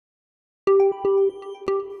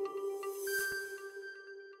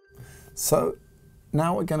So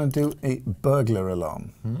now we're going to do a burglar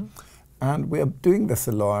alarm. And we are doing this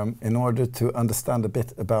alarm in order to understand a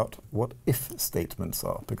bit about what if statements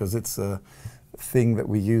are, because it's a thing that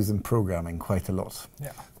we use in programming quite a lot.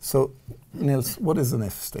 Yeah. So, Niels, what is an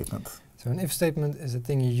if statement? So an if statement is a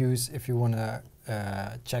thing you use if you want to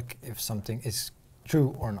check if something is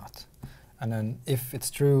true or not. And then if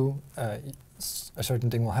it's true, a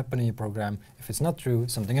certain thing will happen in your program. If it's not true,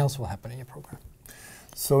 something else will happen in your program.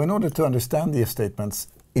 So in order to understand the if statements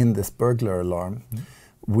in this burglar alarm,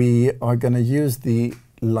 we are going to use the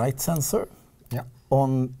light sensor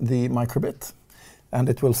on the Microbit, and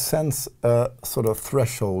it will sense a sort of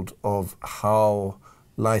threshold of how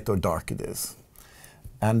light or dark it is.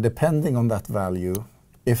 And depending on that value,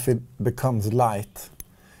 if it becomes light,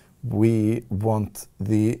 we want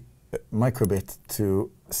the Microbit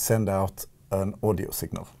to send out an audio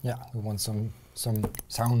signal. Yeah, we want some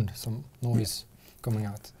sound, some noise coming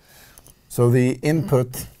out. So the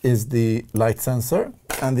input is the light sensor,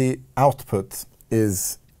 and the output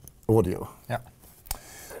is audio. Yeah.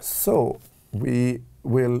 So we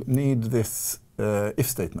will need this if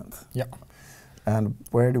statement. Yeah. And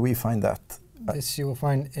where do we find that? This you will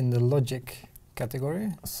find in the logic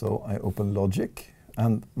category. So I open logic,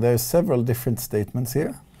 and there's several different statements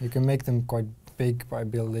here. You can make them quite big by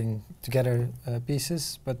building together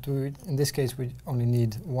pieces, but in this case we only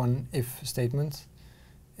need one if statement.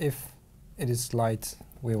 If it is light,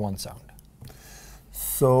 we want sound.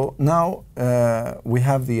 So now we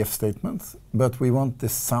have the if statement, but we want the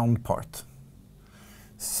sound part.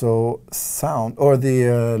 So sound, or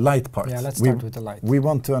the light part. Yeah, let's start with the light. We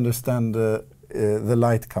want to understand the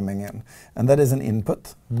light coming in, and that is an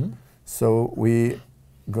input. So we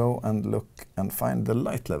go and look and find the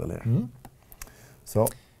light level here. So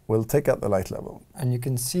we'll take out the light level. And you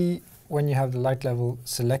can see when you have the light level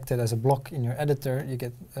selected as a block in your editor, you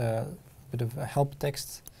get a bit of a help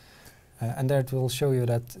text. And there it will show you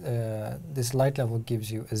that this light level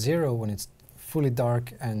gives you a 0 when it's fully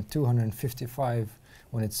dark and 255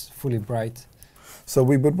 when it's fully bright. So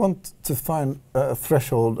we would want to find a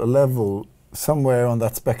threshold, a level somewhere on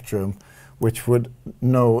that spectrum which would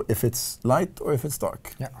know if it's light or if it's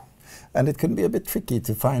dark. Yeah. And it can be a bit tricky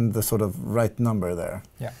to find the sort of right number there.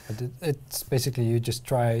 Yeah, but it's basically you just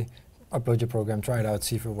upload your program, try it out,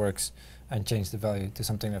 see if it works, and change the value to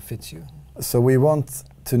something that fits you. So we want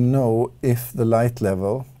to know if the light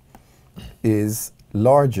level is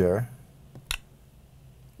larger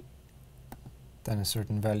than a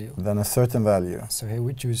certain value. Than a certain value. So here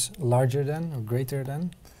we choose larger than or greater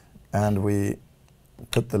than. And we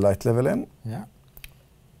put the light level in. Yeah.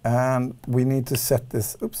 And we need to set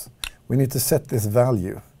this, we need to set this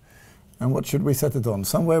value. And what should we set it on?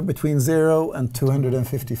 Somewhere between 0 and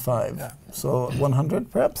 255. Yeah. So 100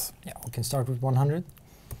 perhaps? Yeah, we can start with 100.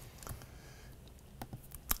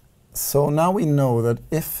 So now we know that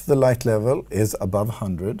if the light level is above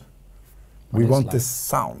 100, we want this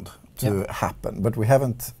sound to happen. But we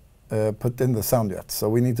haven't put in the sound yet. So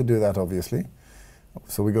we need to do that, obviously.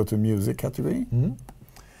 So we go to music category.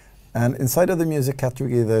 And inside of the music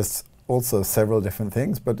category, there's also several different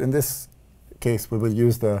things. But in this case, we will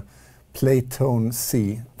use the play tone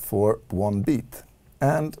C for 1 beat.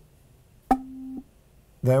 And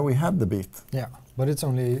there we have the beat. Yeah, but it's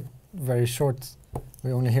only very short.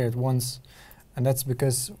 We only hear it once. And that's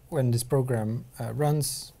because when this program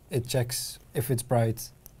runs, it checks if it's bright,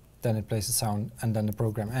 then it plays the sound, and then the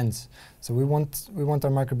program ends. So we want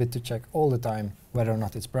our Microbit to check all the time whether or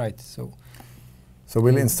not it's bright. So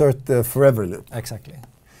we'll insert the forever loop. Exactly.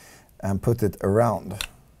 And put it around.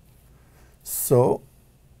 So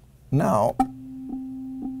now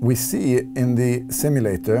we see in the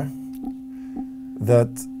simulator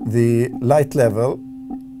that the light level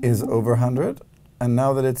is over 100, and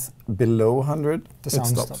now that it's below 100, the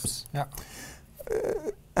sound stops. Yeah.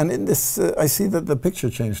 And in this, I see that the picture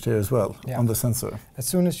changed here as well on the sensor. As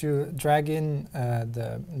soon as you drag in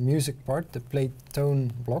the music part, the play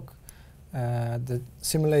tone block, the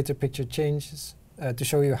simulator picture changes to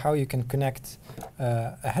show you how you can connect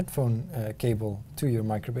a headphone cable to your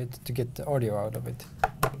Microbit to get the audio out of it.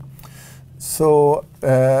 So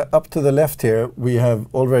up to the left here, we have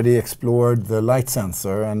already explored the light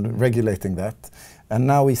sensor and regulating that. And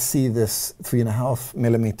now we see this 3.5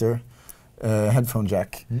 millimeter headphone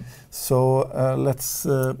jack. So let's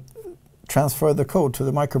transfer the code to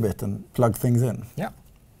the Microbit and plug things in. Yeah.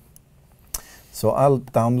 So I'll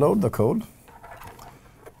download the code.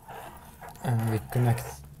 And we connect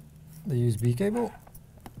the USB cable.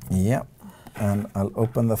 Yeah. And I'll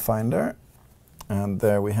open the Finder. And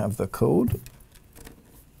there we have the code.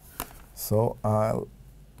 So I'll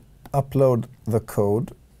upload the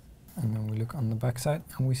code. And then we look on the back side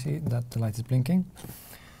and we see that the light is blinking,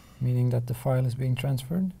 meaning that the file is being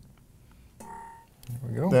transferred. There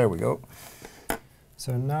we go. There we go.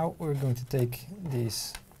 So now we're going to take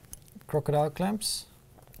these crocodile clamps.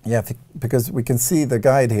 Yeah, because we can see the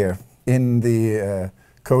guide here in the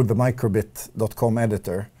code, the microbit.com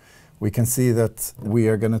editor. We can see that we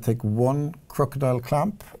are going to take one crocodile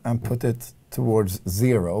clamp and put it towards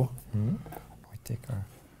 0. We take our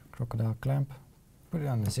crocodile clamp, put it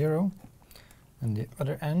on the 0, and the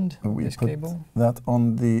other end of this cable. That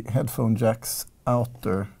on the headphone jack's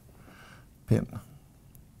outer pin.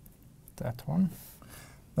 That one.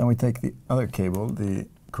 Then we take the other cable, the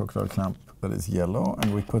crocodile clamp that is yellow,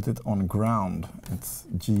 and we put it on ground. It's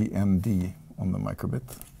GND on the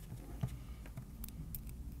microbit.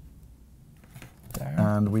 There.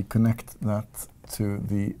 And we connect that to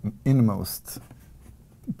the inmost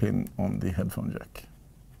pin on the headphone jack.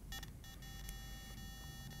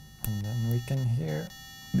 And then we can hear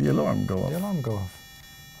the alarm go off. The alarm go off.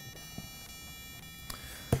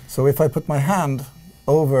 So if I put my hand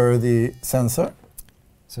over the sensor.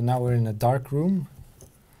 So now we're in a dark room.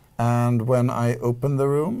 And when I open the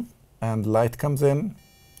room and light comes in,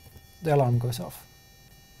 the alarm goes off.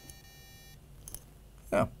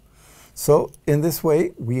 Yeah. So in this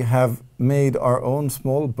way, we have made our own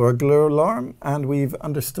small burglar alarm, and we've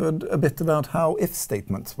understood a bit about how if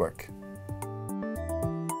statements work.